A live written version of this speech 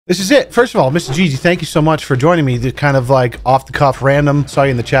This is it. First of all, Mr. GG, thank you so much for joining me. The kind of like off the cuff, random. Saw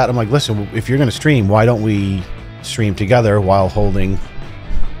you in the chat. I'm like, listen, if you're gonna stream, why don't we stream together while holding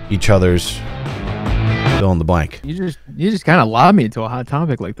each other's fill in the blank? You just kind of lobbed me into a hot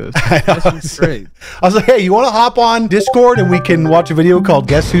topic like this. That's great. I was like, hey, you want to hop on Discord and we can watch a video called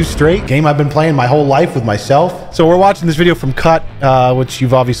Guess Who's Straight? Game I've been playing my whole life with myself. So we're watching this video from Cut, which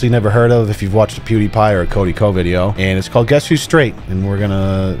you've obviously never heard of if you've watched a PewDiePie or a Cody Co video, and it's called Guess Who's Straight, and we're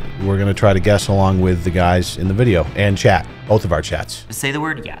gonna try to guess along with the guys in the video and chat, both of our chats. Say the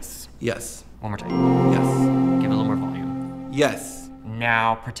word yes. Yes. One more time. Yes. Give it a little more volume. Yes.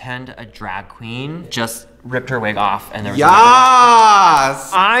 Now pretend a drag queen just ripped her wig off and there was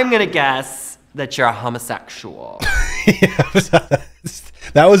Yes. I'm gonna guess that you're a homosexual.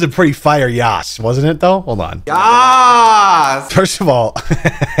 That was a pretty fire yas, wasn't it though? Hold on. Yes. First of all,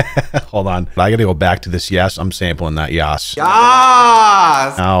 hold on. I gotta go back to this yes. I'm sampling that yas.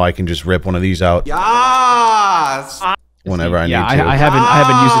 Yes. Now I can just rip one of these out. Yes. Whenever I need to. I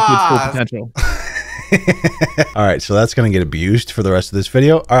haven't used it to its full potential. All right, so that's gonna get abused for the rest of this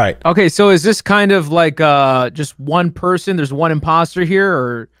video. All right. Okay, so is this kind of like just one person? There's one imposter here,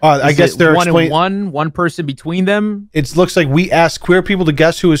 or I guess they're one person between them. It looks like we asked queer people to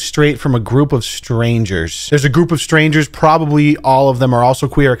guess who is straight from a group of strangers. There's a group of strangers. Probably all of them are also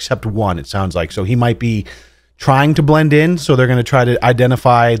queer except one. It sounds like so he might be trying to blend in. So they're gonna try to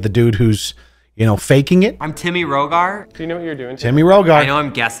identify the dude who's faking it. I'm Timmy Rogar. Do you know what you're doing? Timmy Rogar. I know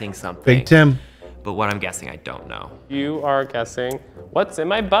I'm guessing something. Big Tim. But what I'm guessing, I don't know. You are guessing what's in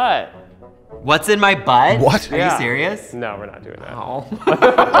my butt. What's in my butt? What? Are you serious? No, we're not doing that. Oh.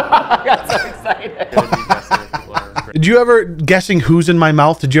 I got so excited. Did you ever guessing who's in my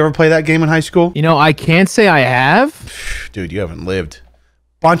mouth? Did you ever play that game in high school? You know, I can't say I have. Dude, you haven't lived.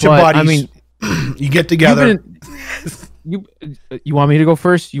 Bunch of buddies. I mean, you get together. You want me to go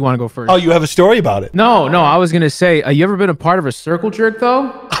first? You want to go first? Oh, you have a story about it? No, I was gonna say, you ever been a part of a circle jerk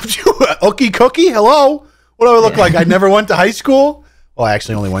though? Ookie cookie? Hello? What do I look like? I never went to high school? Well, I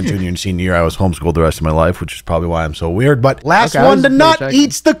actually only went junior and senior year. I was homeschooled the rest of my life, which is probably why I'm so weird. But last one to nut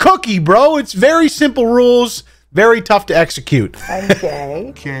eats the cookie, bro. It's very simple rules. Very tough to execute. I'm gay.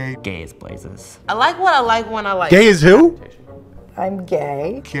 Okay. Gay as blazes. I like what I like when I like Gay is who? I'm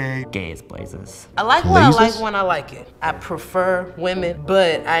gay. Okay. Gay as blazes. I like what I like when I like it. I prefer women,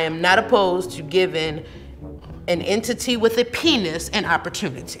 but I am not opposed to giving an entity with a penis an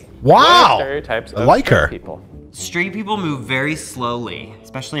opportunity. Wow. Stereotypes I like her. People. Straight people move very slowly,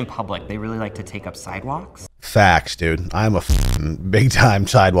 especially in public. They really like to take up sidewalks. Facts, dude. I'm a big time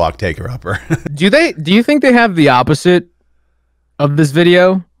sidewalk taker upper. Do you think they have the opposite of this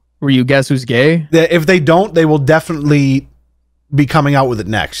video where you guess who's gay? If they don't, they will definitely be coming out with it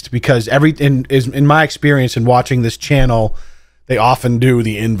next, because in my experience in watching this channel, they often do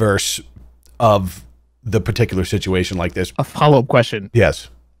the inverse of the particular situation like this. A follow-up question. Yes.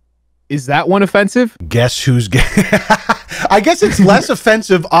 Is that one offensive? Guess who's gay? I guess it's less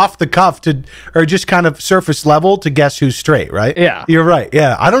offensive off the cuff or just kind of surface level to guess who's straight, right? Yeah. You're right.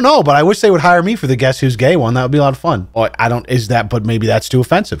 Yeah. I don't know, but I wish they would hire me for the guess who's gay one. That would be a lot of fun. Oh, but maybe that's too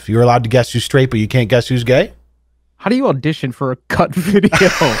offensive. You're allowed to guess who's straight, but you can't guess who's gay? How do you audition for a cut video?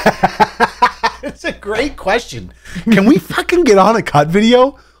 It's a great question. Can we fucking get on a cut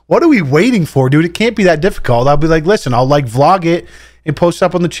video? What are we waiting for, dude? It can't be that difficult. I'll be like, listen, I'll like vlog it and post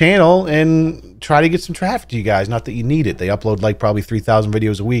up on the channel and try to get some traffic to you guys. Not that you need it. They upload like probably 3,000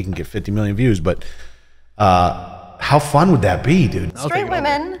 videos a week and get 50 million views. But how fun would that be, dude? Straight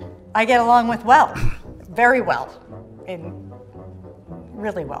women, I get along with well, very well,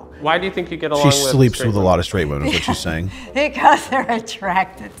 really well. Why do you think you get along with She sleeps with a lot of straight women, is what she's saying. Because they're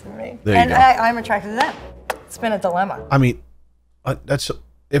attracted to me. And I'm attracted to them. It's been a dilemma. I mean, that's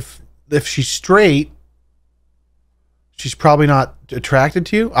if she's straight, she's probably not attracted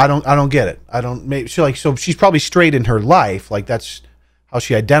to you. I don't get it. So she's probably straight in her life, like that's how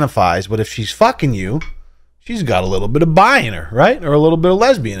she identifies. But if she's fucking you, she's got a little bit of bi in her, right? Or a little bit of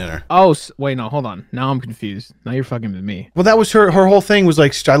lesbian in her. Oh, wait, no, hold on. Now I'm confused. Now you're fucking with me. Well, that was her whole thing was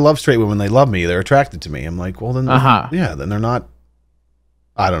like, I love straight women. They love me. They're attracted to me. I'm like, well, then, yeah, then they're not.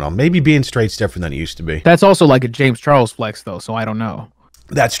 I don't know. Maybe being straight's different than it used to be. That's also like a James Charles flex, though, so I don't know.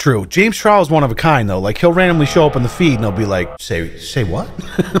 That's true. James Charles is one of a kind, though. Like, he'll randomly show up in the feed, and he'll be like, "Say what?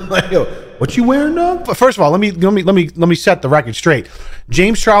 Like, yo, what you wearing, dog?" But first of all, let me set the record straight.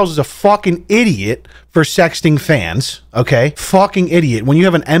 James Charles is a fucking idiot for sexting fans. Okay, fucking idiot. When you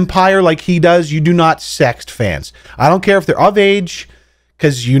have an empire like he does, you do not sext fans. I don't care if they're of age,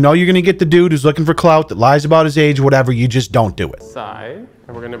 because you know you're gonna get the dude who's looking for clout that lies about his age, whatever. You just don't do it. Side,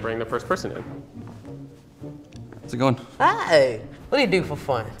 and we're gonna bring the first person in. How's it going? Hi. What do you do for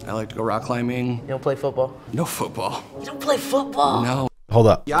fun? I like to go rock climbing. You don't play football? No football. You don't play football? No. Hold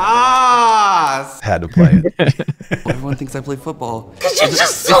up. Yes. Had to play it. Everyone thinks I play football. Cause you're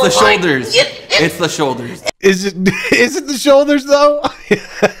just so It's the like, shoulders. It's the shoulders. Is it the shoulders though?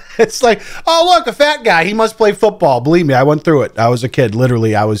 It's like, oh look, a fat guy. He must play football. Believe me, I went through it. I was a kid.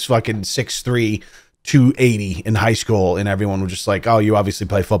 Literally, I was fucking 6'3", 280 in high school, and everyone was just like, oh, you obviously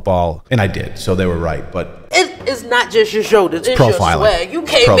play football. And I did, so they were right. But it's not just your shoulders, it's profiling. your swag. You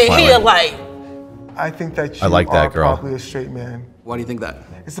came in here like... I think that you I like that are girl. probably a straight man. Why do you think that?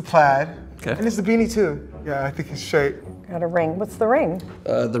 It's the plaid. Okay. And it's the beanie too. Yeah, I think it's straight. Got a ring. What's the ring?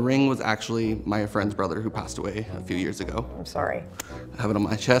 The ring was actually my friend's brother who passed away a few years ago. I'm sorry. I have it on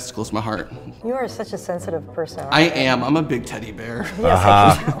my chest, close to my heart. You are such a sensitive person. I am. I'm a big teddy bear. Yes,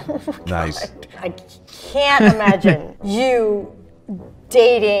 I can tell. nice. I can't imagine you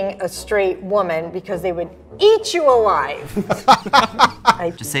dating a straight woman because they would eat you alive.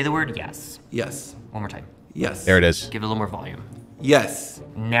 Just say the word yes. Yes. One more time. Yes. There it is. Give it a little more volume. Yes.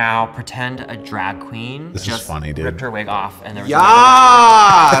 Now pretend a drag queen This is just funny, dude. ripped her wig off and there was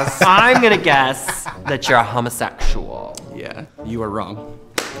Yes. I'm gonna guess that you're a homosexual. Yeah. You are wrong.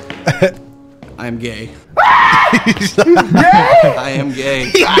 I am gay. I am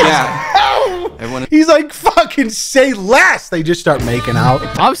gay. Yeah. Everyone. He's like, fucking say less. They just start making out.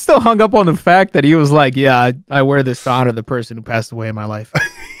 I'm still hung up on the fact that he was like, yeah, I wear this to honor the person who passed away in my life.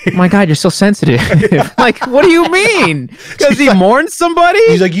 Oh my God, you're so sensitive. Like, what do you mean? Because he mourns somebody?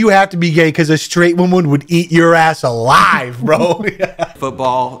 He's like, you have to be gay because a straight woman would eat your ass alive, bro.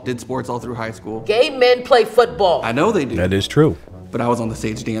 Football, did sports all through high school. Gay men play football. I know they do. That is true. But I was on the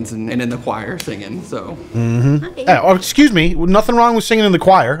stage dancing and in the choir singing, so. Oh, excuse me. Nothing wrong with singing in the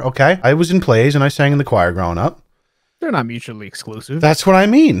choir, okay? I was in plays and I sang in the choir growing up. They're not mutually exclusive. That's what I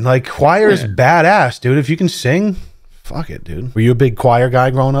mean. Like, choir is badass, dude. If you can sing, fuck it, dude. Were you a big choir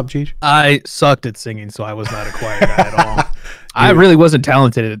guy growing up, Cheech? I sucked at singing, so I was not a choir guy at all. I really wasn't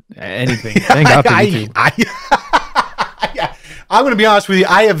talented at anything. Thank God for YouTube. I'm going to be honest with you.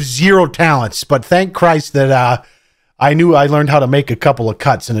 I have zero talents, but thank Christ that I knew I learned how to make a couple of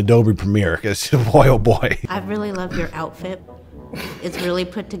cuts in Adobe Premiere because, boy, oh boy. I really love your outfit. It's really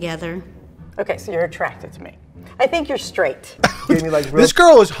put together. Okay, so you're attracted to me. I think you're straight. Gave me like real This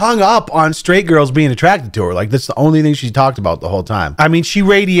girl is hung up on straight girls being attracted to her. Like, that's the only thing she talked about the whole time. I mean, she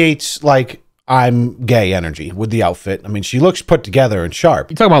radiates, like, I'm gay energy with the outfit. I mean, she looks put together and sharp.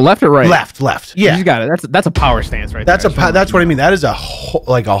 You talking about left or right? Left. Yeah. You got it. That's a power stance right That's there. that's what I mean. That is a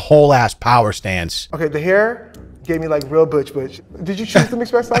whole ass power stance. Okay, the hair gave me like real butch. Did you choose the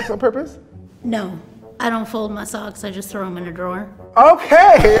mixed match socks on purpose? No, I don't fold my socks. I just throw them in a drawer.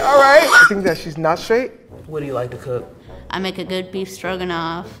 Okay, all right. I think that she's not straight. What do you like to cook? I make a good beef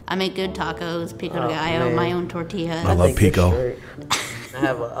stroganoff. I make good tacos, pico de gallo, man. my own tortillas. I love think you're pico. straight. I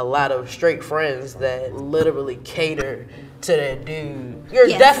have a lot of straight friends that literally cater to their dude. You're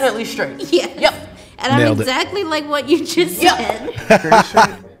Yes. definitely straight. Yes. Yep. And I'm Nailed it. exactly like what you just Yep. said. Very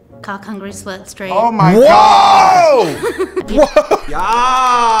straight. Cock hungry slut straight. Oh my Whoa!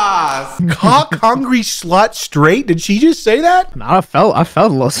 Yes. Cock hungry slut straight? Did she just say that? No, I felt a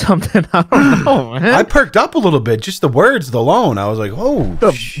little something. I don't know, man. I perked up a little bit. Just the words alone. I was like, oh.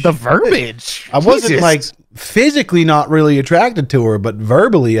 the verbiage. I wasn't Jesus. like physically not really attracted to her, but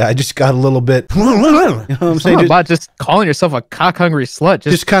verbally I just got a little bit. You know what I'm saying? Something about just calling yourself a cock hungry slut.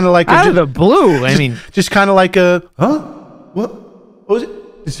 Just kind of like out of the blue. I mean, just kind of like a what was it?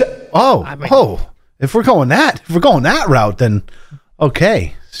 Is that, if we're going that route, then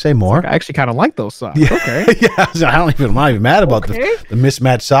okay, say more. I actually kind of like those socks. Yeah. Okay. I'm not even mad about the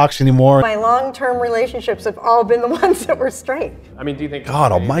mismatched socks anymore. My long-term relationships have all been the ones that were straight. I mean, do you think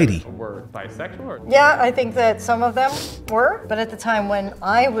God almighty. were bisexual? Or? Yeah, I think that some of them were, but at the time when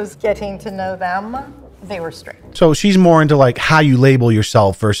I was getting to know them, they were straight. So she's more into like how you label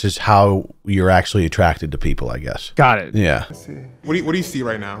yourself versus how you're actually attracted to people, I guess. Got it. Yeah. Let's see. What do you see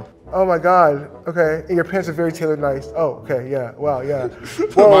right now? Oh my God. Okay. And your pants are very tailored nice. Oh, okay. Yeah. Wow. Yeah.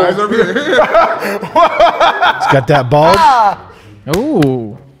 Mine's over here. It's got that bulge.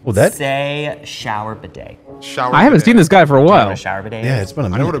 Oh. Well, that. Say shower bidet. Shower. I haven't bidet. seen this guy for a Do you know while. what a shower bidet Yeah, is? it's been a I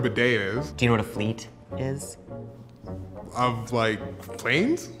know minute. what a bidet is. Do you know what a fleet is? Of like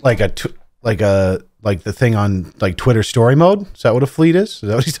planes? Like the thing on like Twitter story mode. Is that what a fleet is? Is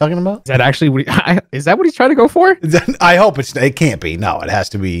that what he's talking about? Is that actually what is that what he's trying to go for? I hope it can't be. No, it has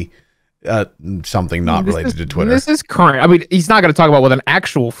to be something not related to Twitter. This is current. I mean, he's not going to talk about what an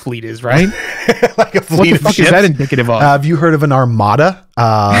actual fleet is, right? Like a What fleet the of fuck ships. is that indicative of? Have you heard of an armada?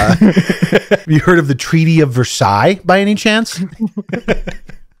 Have you heard of the Treaty of Versailles by any chance?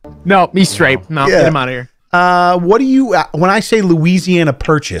 No, he's straight. No, Yeah. get him out of here. What do you, when I say Louisiana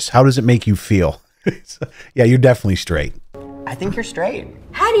Purchase, how does it make you feel? Yeah, you're definitely straight. I think you're straight.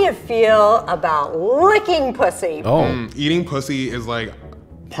 How do you feel about licking pussy? Oh. Eating pussy is like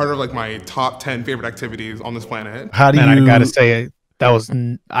part of like my top 10 favorite activities on this planet. How do you? I gotta say, that was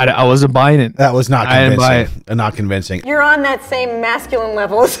I wasn't buying it. That was not I didn't buy convincing. Not convincing. You're on that same masculine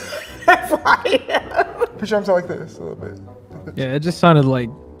level as I am. Put your arms out like this a little bit. Yeah, it just sounded like.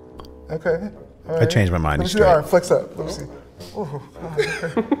 Okay. All I right. changed my mind. Let me He's see your straight. arm. Flex up. Let me see. Ooh.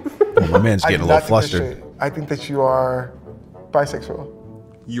 Oh, my man's getting a little flustered. I think that you are bisexual.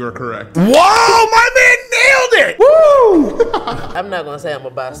 You are correct. Whoa, my man nailed it! Woo! I'm not gonna say I'm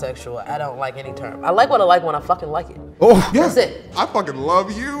a bisexual. I don't like any term. I like what I like when I fucking like it. Oh, That's it. I fucking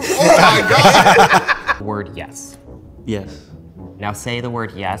love you. Oh my god. Word yes. Yes. Now say the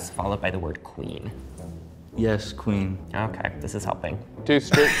word yes followed by the word queen. Yes, queen. Okay, this is helping. Do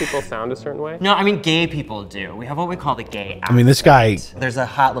straight people sound a certain way? No, I mean gay people do. We have what we call the gay accent. I mean, this guy. There's a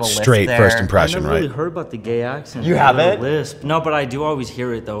hot little lisp Straight there. first I impression, never really right? heard about the gay accent. You or haven't? the lisp. No, but I do always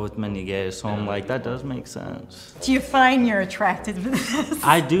hear it though with many gays, so I'm like, that does make sense. Do you find you're attracted to this?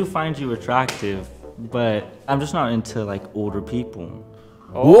 I do find you attractive, but I'm just not into like older people.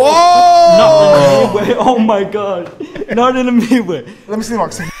 Whoa! Not in a mean way. Oh my god. Not in a mean way. Let me see,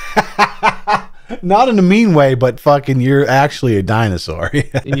 Mark. Not in a mean way, but fucking, you're actually a dinosaur.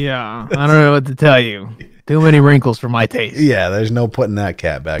 Yeah, I don't know what to tell you. Too many wrinkles for my taste. Yeah, there's no putting that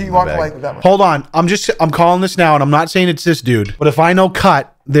cat back He in the walked bag. like that much. Hold on, I'm calling this now, and I'm not saying it's this dude, but if I know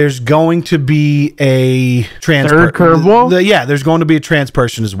cut, there's going to be a trans Third curveball? Yeah, there's going to be a trans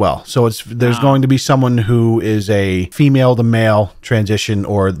person as well. So there's going to be someone who is a female to male transition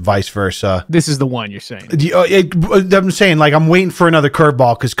or vice versa. This is the one you're saying. I'm saying, like, I'm waiting for another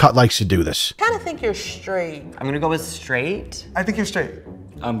curveball because Cut likes to do this. I kind of think you're straight. I'm gonna go with straight. I think you're straight.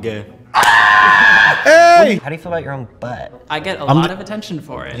 I'm gay. Hey! How do you feel about your own butt? I get a lot of attention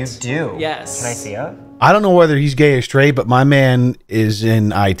for it. You do? Yes. Can I see it? I don't know whether he's gay or straight, but my man is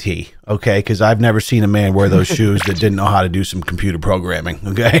in IT, okay? Because I've never seen a man wear those shoes that didn't know how to do some computer programming,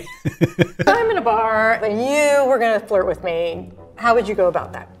 okay? I'm in a bar and you were gonna flirt with me. How would you go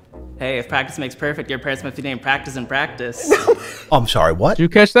about that? Hey, if practice makes perfect, your parents must be named Practice and Practice. Oh, I'm sorry, what? Did you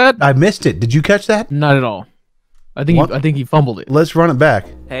catch that? I missed it. Did you catch that? Not at all. I think he fumbled it. Let's run it back.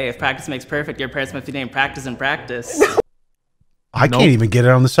 Hey, if practice makes perfect, your parents must be named Practice and Practice. I can't even get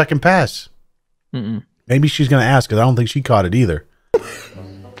it on the second pass. Maybe she's going to ask because I don't think she caught it either.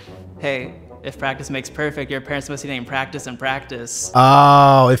 Hey, if practice makes perfect, your parents must be named Practice and Practice.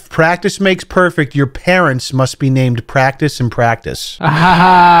 Oh, if practice makes perfect, your parents must be named Practice and Practice.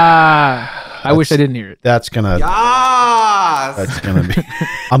 I wish I didn't hear it. That's going to... Yes! That's going to be...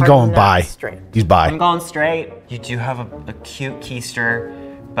 I'm going by. He's by. I'm going straight. You do have a cute keister,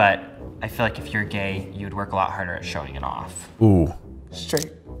 but I feel like if you're gay, you'd work a lot harder at showing it off. Ooh.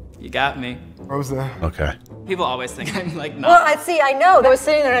 Straight. You got me. Rosa. Okay. People always think I'm like not. Well, I know. I was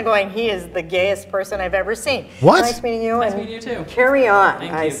sitting there and going, he is the gayest person I've ever seen. What? Nice meeting you. Nice and meeting you too. Carry on,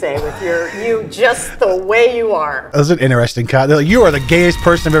 Thank I you. say, with you just the way you are. That was an interesting cut. They're like, you are the gayest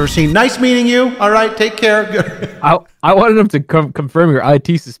person I've ever seen. Nice meeting you. All right, take care. I wanted him to confirm your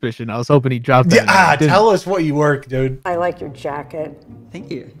IT suspicion. I was hoping he dropped that. Yeah, tell us what you work, dude. I like your jacket. Thank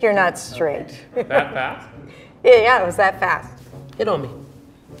you. You're not straight. That fast? Yeah, it was that fast. Hit on me.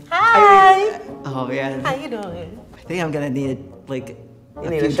 Hi. Oh yeah. How you doing? I think I'm gonna need like You a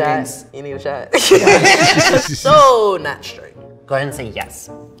need few a shot. drinks. You need a shot. So not straight. Go ahead and say yes.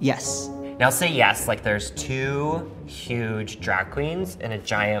 Yes. Now say yes, like there's two huge drag queens in a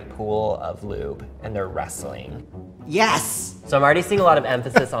giant pool of lube, and they're wrestling. Yes. So I'm already seeing a lot of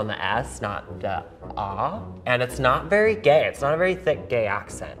emphasis on the S, not the ah, and it's not very gay. It's not a very thick gay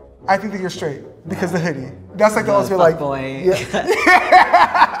accent. I think that you're straight because the hoodie. That's like the ultimate like. Boy.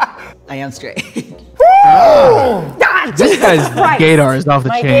 Yeah. I am straight. This guy's gaydar is off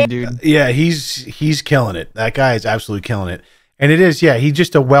the chain, dude. Yeah, he's killing it. That guy is absolutely killing it. And it is, yeah, he's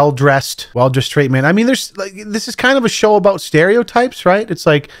just a well-dressed straight man. I mean, there's like, this is kind of a show about stereotypes, right? It's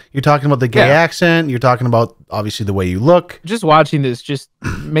like you're talking about the gay accent, you're talking about obviously the way you look. Just watching this just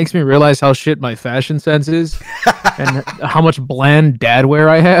makes me realize how shit my fashion sense is and how much bland dad wear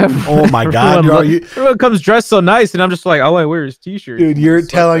I have. Oh my God, everyone comes dressed so nice, and I'm just like, all I wear is t-shirts. Dude, you're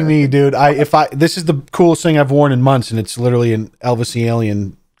telling me, dude, this is the coolest thing I've worn in months, and it's literally an Elvis the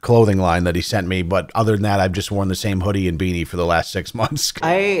Alien clothing line that he sent me, but other than that, I've just worn the same hoodie and beanie for the last 6 months.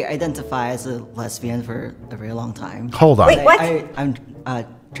 I identify as a lesbian for a very long time. Hold on. Wait, what? I'm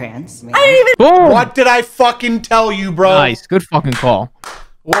trans. I didn't even. Boom. What did I fucking tell you, bro? Nice, good fucking call.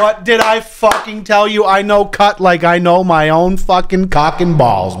 What did I fucking tell you? I know cut like I know my own fucking cock and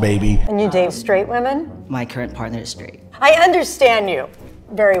balls, baby. And you date straight women? My current partner is straight. I understand you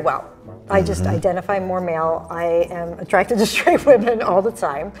very well. I just identify more male. I am attracted to straight women all the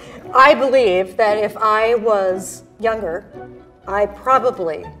time. I believe that if I was younger, I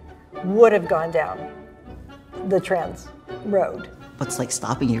probably would have gone down the trans road. What's like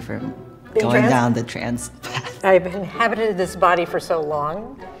stopping you from Being going trans? down the trans path? I've inhabited this body for so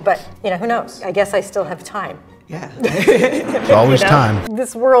long, but who knows? I guess I still have time. Yeah. It's always time.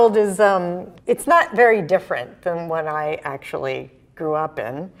 This world is, it's not very different than what I actually grew up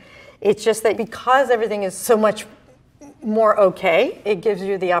in. It's just that because everything is so much more okay, it gives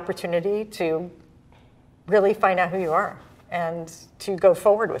you the opportunity to really find out who you are and to go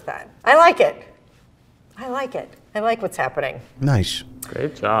forward with that. I like it. I like it. I like what's happening. Nice.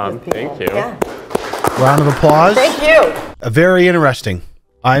 Great job. Thank you. Yeah. Round of applause. Thank you. Very interesting.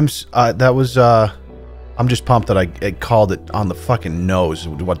 I'm just pumped that I called it on the fucking nose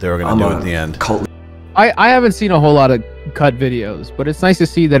what they were going to do at the end. I haven't seen a whole lot of cut videos, but it's nice to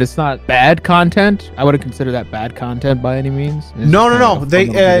see that it's not bad content. I wouldn't consider that bad content by any means. It's No. just kind of a fun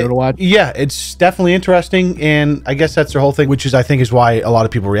little video to watch. Yeah, it's definitely interesting, and I guess that's their whole thing, which is I think is why a lot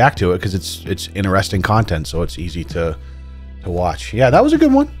of people react to it, because it's interesting content, so it's easy to watch. Yeah, that was a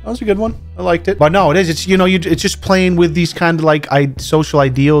good one. That was a good one. I liked it. But no, it is. It's it's just playing with these kind of like social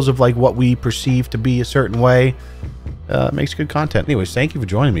ideals of like what we perceive to be a certain way. Makes good content. Anyways, thank you for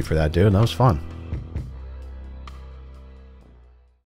joining me for that, dude. That was fun.